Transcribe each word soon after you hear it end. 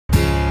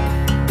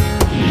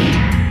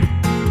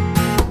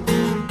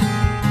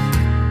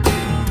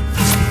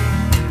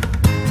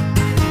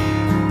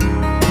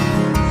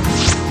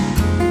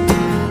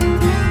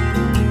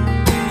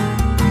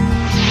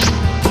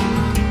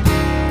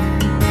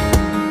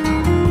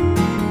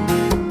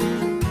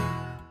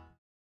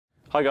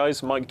Hi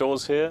guys, Mike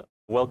Dawes here.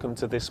 Welcome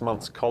to this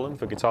month's column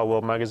for Guitar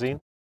World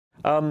magazine.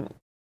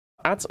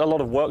 At a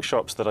lot of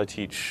workshops that I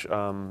teach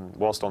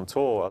whilst on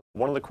tour,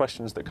 one of the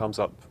questions that comes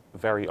up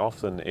very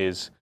often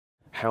is,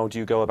 how do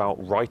you go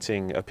about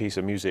writing a piece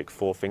of music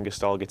for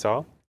fingerstyle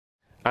guitar?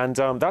 And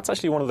that's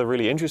actually one of the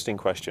really interesting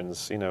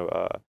questions. You know,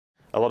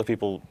 a lot of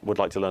people would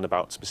like to learn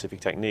about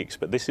specific techniques,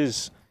 but this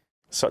is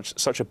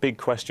such a big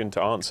question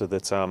to answer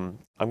that I'm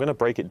going to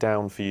break it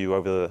down for you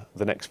over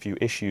the next few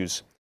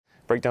issues,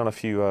 break down a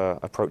few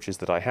approaches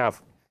that I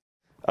have.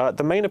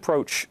 The main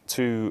approach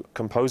to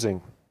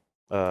composing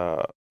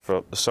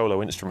for a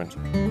solo instrument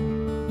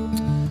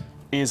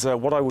is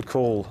what I would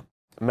call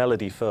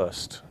melody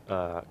first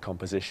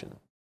composition.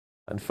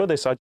 And for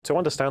this, to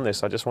understand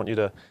this, I just want you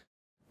to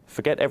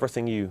forget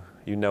everything you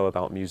know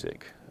about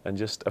music and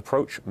just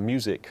approach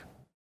music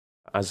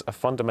as a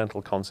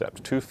fundamental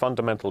concept, two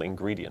fundamental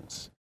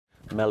ingredients,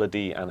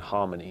 melody and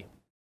harmony.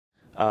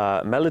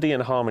 Melody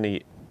and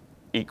harmony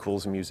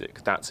equals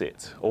music, that's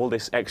it. All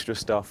this extra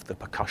stuff, the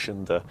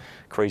percussion, the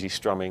crazy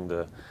strumming,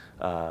 the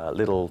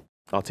little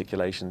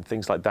articulation,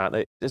 things like that,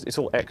 it's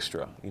all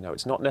extra. You know,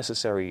 it's not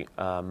necessary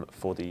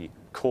for the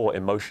core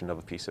emotion of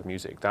a piece of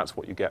music. That's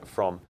what you get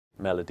from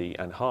melody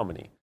and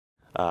harmony.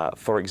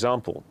 For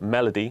example,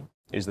 melody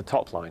is the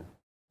top line,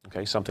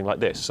 okay? Something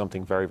like this,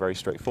 something very, very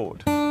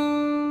straightforward.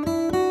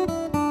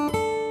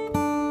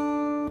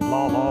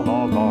 La, la,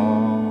 la,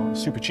 la.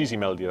 Super cheesy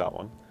melody, that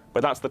one.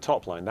 But that's the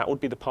top line. That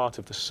would be the part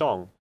of the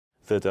song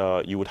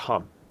that you would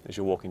hum as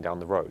you're walking down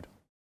the road.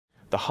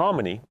 The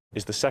harmony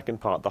is the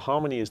second part. The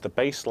harmony is the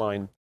bass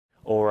line,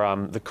 or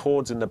the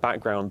chords in the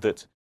background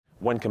that,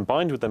 when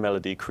combined with the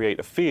melody,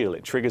 create a feel.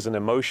 It triggers an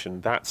emotion.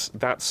 That's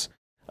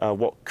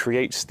what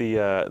creates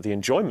the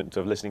enjoyment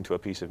of listening to a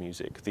piece of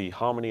music. The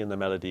harmony and the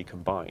melody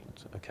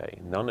combined. Okay,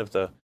 none of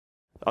the.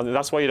 I mean,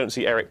 that's why you don't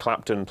see Eric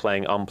Clapton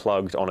playing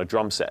unplugged on a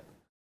drum set,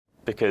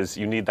 because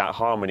you need that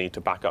harmony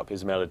to back up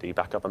his melody,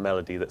 back up a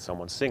melody that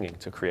someone's singing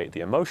to create the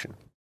emotion.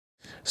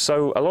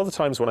 So a lot of the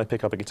times when I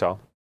pick up a guitar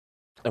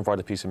and write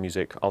a piece of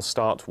music, I'll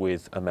start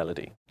with a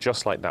melody,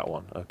 just like that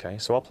one, okay?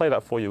 So I'll play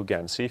that for you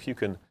again. See if you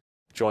can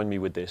join me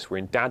with this. We're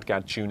in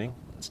Dadgad tuning.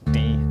 It's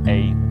D,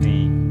 A,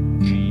 D,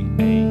 G,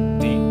 A,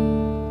 D,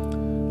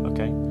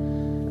 okay?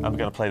 And we're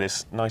gonna play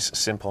this nice,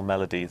 simple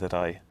melody that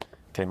I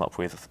came up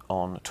with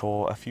on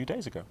tour a few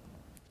days ago.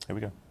 Here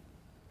we go.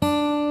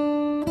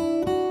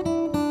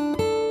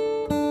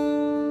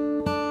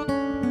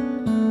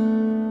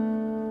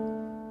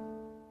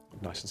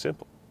 Nice and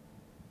simple.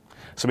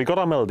 So we've got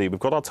our melody, we've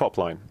got our top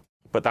line,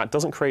 but that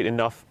doesn't create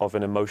enough of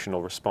an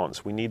emotional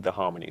response. We need the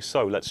harmony.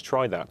 So let's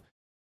try that.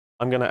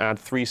 I'm going to add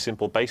 3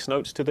 simple bass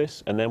notes to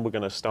this, and then we're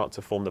going to start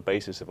to form the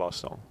basis of our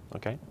song,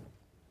 okay?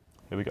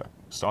 Here we go,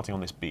 starting on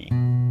this B.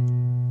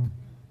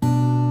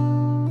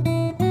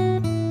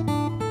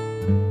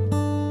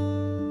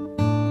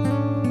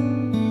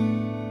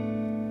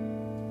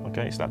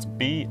 Okay, so that's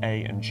B,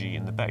 A, and G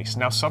in the bass.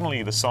 Now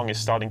suddenly the song is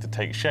starting to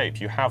take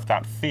shape. You have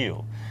that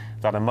feel,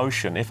 that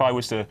emotion. If I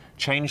was to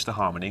change the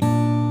harmony,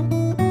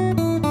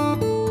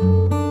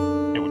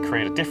 it would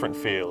create a different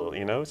feel,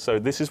 you know? So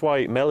this is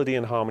why melody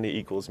and harmony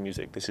equals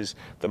music. This is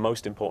the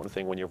most important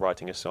thing when you're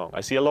writing a song.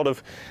 I see a lot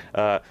of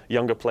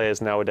younger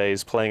players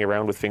nowadays playing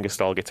around with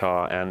fingerstyle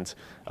guitar, and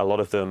a lot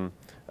of them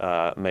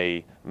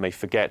may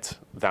forget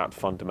that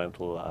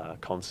fundamental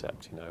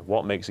concept. You know,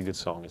 what makes a good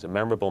song is a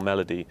memorable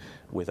melody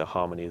with a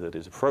harmony that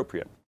is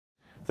appropriate.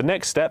 The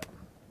next step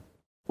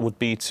would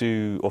be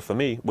to, or for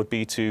me, would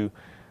be to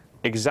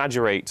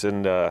exaggerate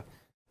and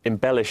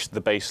embellish the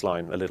bass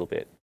line a little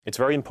bit. It's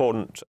very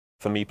important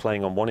for me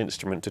playing on one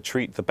instrument to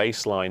treat the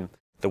bass line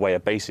the way a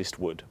bassist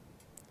would.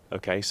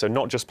 Okay, so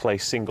not just play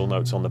single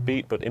notes on the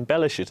beat, but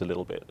embellish it a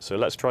little bit. So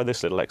let's try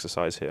this little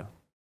exercise here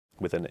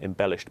with an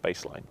embellished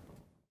bass line.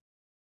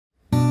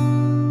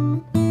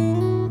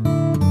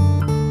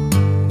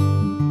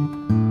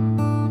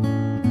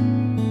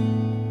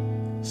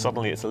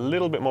 Suddenly it's a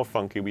little bit more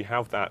funky. We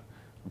have that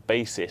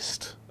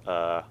bassist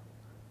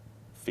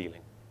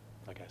feeling,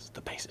 I guess,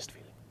 the bassist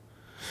feeling.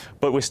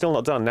 But we're still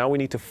not done. Now we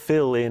need to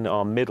fill in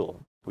our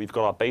middle. We've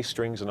got our bass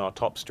strings and our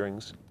top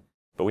strings,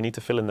 but we need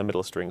to fill in the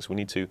middle strings. We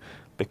need to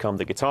become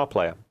the guitar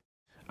player.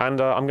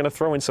 And I'm going to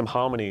throw in some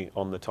harmony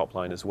on the top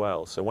line as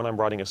well. So when I'm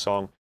writing a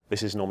song,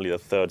 this is normally the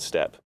third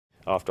step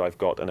after I've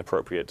got an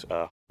appropriate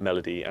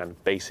melody and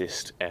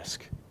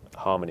bassist-esque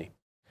harmony.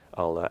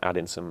 I'll add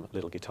in some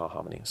little guitar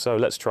harmony. So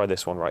let's try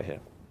this one right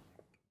here.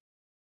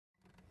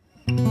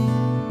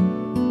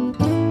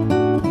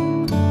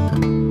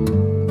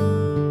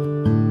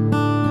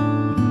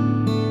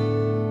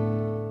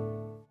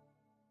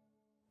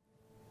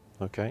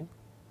 Okay,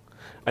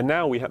 and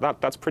now we have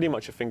that's pretty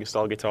much a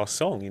fingerstyle guitar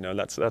song. You know,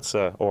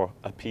 or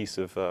a piece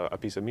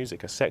of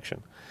music, a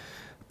section.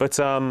 But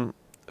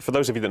for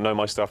those of you that know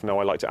my stuff, know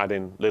I like to add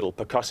in little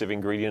percussive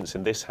ingredients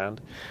in this hand.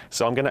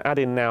 So I'm going to add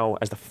in now,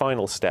 as the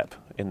final step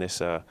in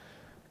this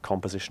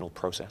compositional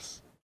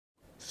process,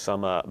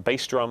 some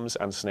bass drums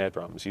and snare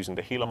drums using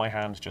the heel of my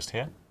hand just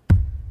here.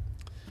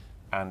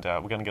 And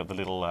we're going to get the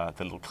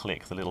little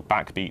click, the little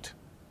backbeat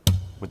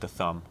with the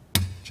thumb.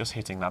 just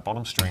hitting that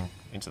bottom string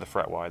into the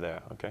fret wire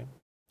there, okay?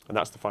 And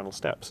that's the final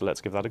step, so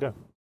let's give that a go.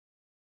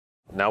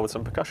 Now with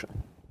some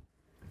percussion.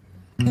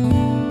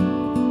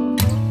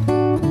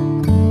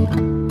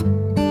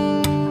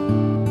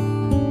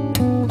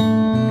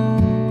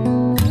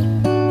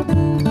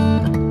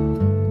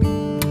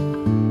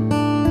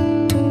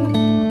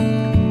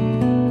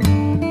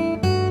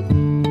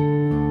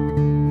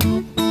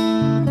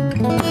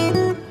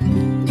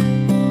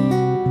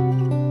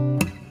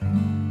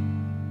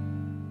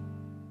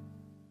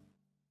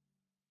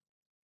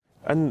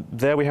 And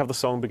there we have the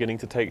song beginning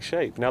to take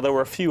shape. Now there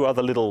were a few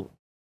other little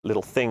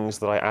things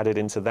that I added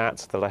into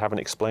that I haven't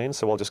explained,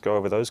 so I'll just go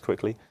over those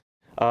quickly.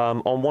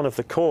 On one of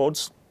the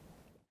chords,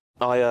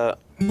 I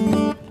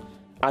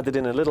added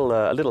in a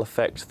little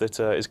effect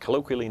that is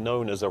colloquially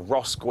known as a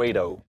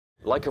rosguedo,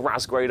 like a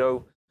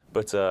rasguedo,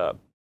 but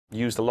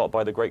used a lot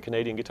by the great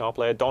Canadian guitar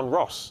player Don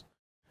Ross.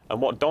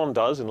 And what Don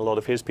does in a lot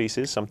of his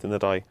pieces, something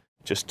that I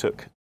just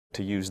took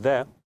to use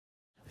there,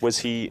 was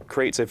he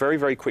creates a very,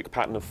 very quick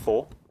pattern of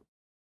 4,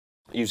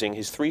 using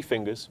his 3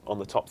 fingers on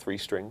the top 3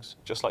 strings,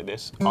 just like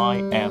this. I,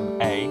 M,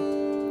 A,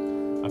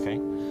 okay?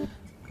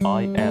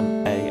 I,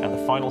 M, A, and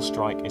the final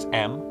strike is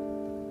M,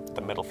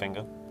 the middle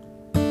finger,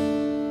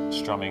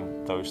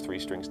 strumming those 3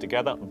 strings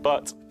together.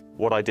 But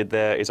what I did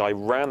there is I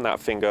ran that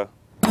finger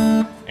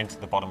into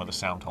the bottom of the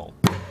sound hole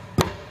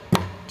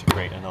to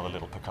create another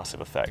little percussive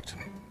effect.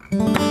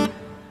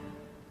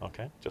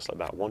 Okay, just like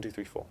that, 1, 2,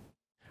 3, 4.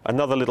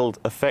 Another little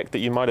effect that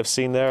you might have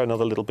seen there,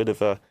 another little bit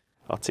of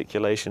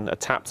articulation, a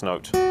tapped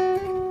note.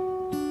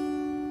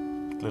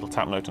 Little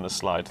tap note and a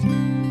slide.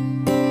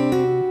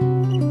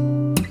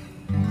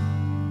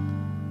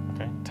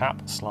 Okay,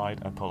 tap,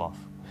 slide, and pull off.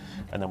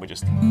 And then we're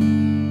just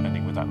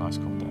ending with that nice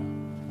chord there.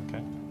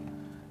 Okay,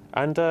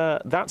 and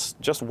that's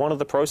just one of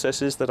the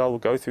processes that I'll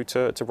go through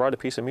to write a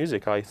piece of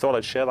music. I thought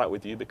I'd share that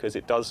with you because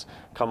it does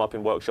come up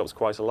in workshops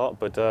quite a lot,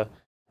 but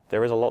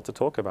there is a lot to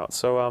talk about.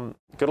 So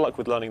good luck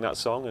with learning that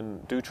song,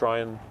 and do try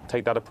and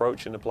take that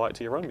approach and apply it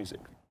to your own music.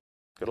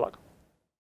 Good luck.